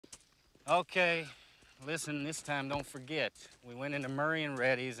Okay, listen, this time don't forget. We went into Murray and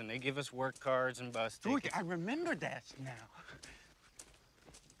Reddy's and they give us work cards and bus George, tickets. I remember that now.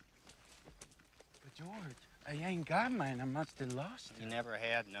 But George, I ain't got mine. I must have lost it. You never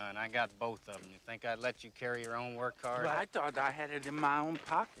had none. I got both of them. You think I'd let you carry your own work card? Well, I thought I had it in my own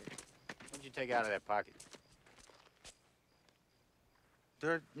pocket. What'd you take out of that pocket?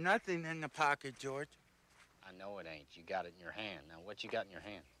 There's nothing in the pocket, George. I know it ain't. You got it in your hand. Now, what you got in your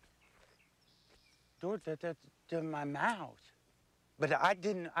hand? George, that's my mouse. But I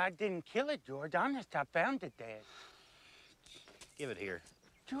didn't kill it, George. Honest, I found it dead. Give it here.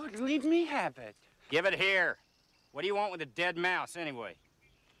 George, leave me have it. Give it here. What do you want with a dead mouse, anyway?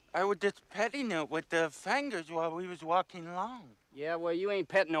 I was just petting it with the fingers while we was walking along. Yeah, well, you ain't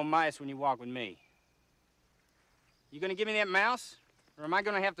petting no mice when you walk with me. You gonna give me that mouse, or am I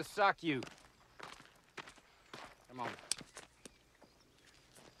gonna have to sock you? Come on.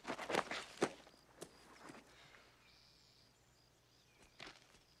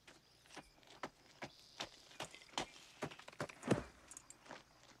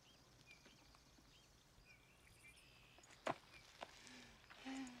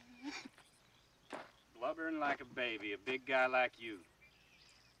 Blubbering like a baby, a big guy like you.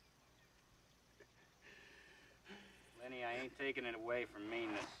 Lennie, I ain't taking it away from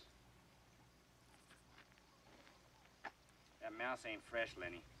meanness. That mouse ain't fresh,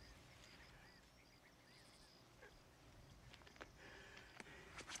 Lennie.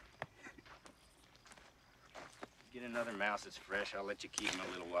 Get another mouse that's fresh, I'll let you keep him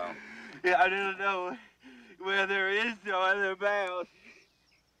a little while. Yeah, I don't know where there is no other mouse.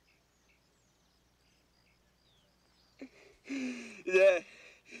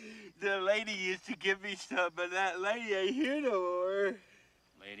 The lady used to give me some, but that lady ain't here no more.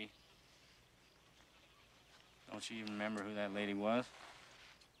 Lady? Don't you even remember who that lady was?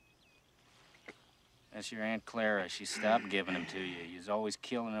 That's your Aunt Clara. She stopped giving them to you. You was always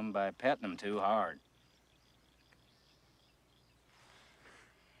killing them by petting them too hard.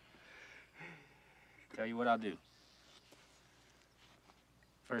 Tell you what I'll do.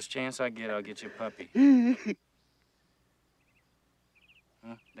 First chance I get, I'll get you a puppy.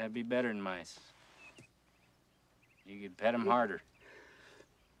 Huh? That'd be better than mice. You could pet them harder.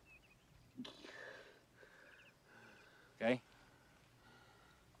 Okay?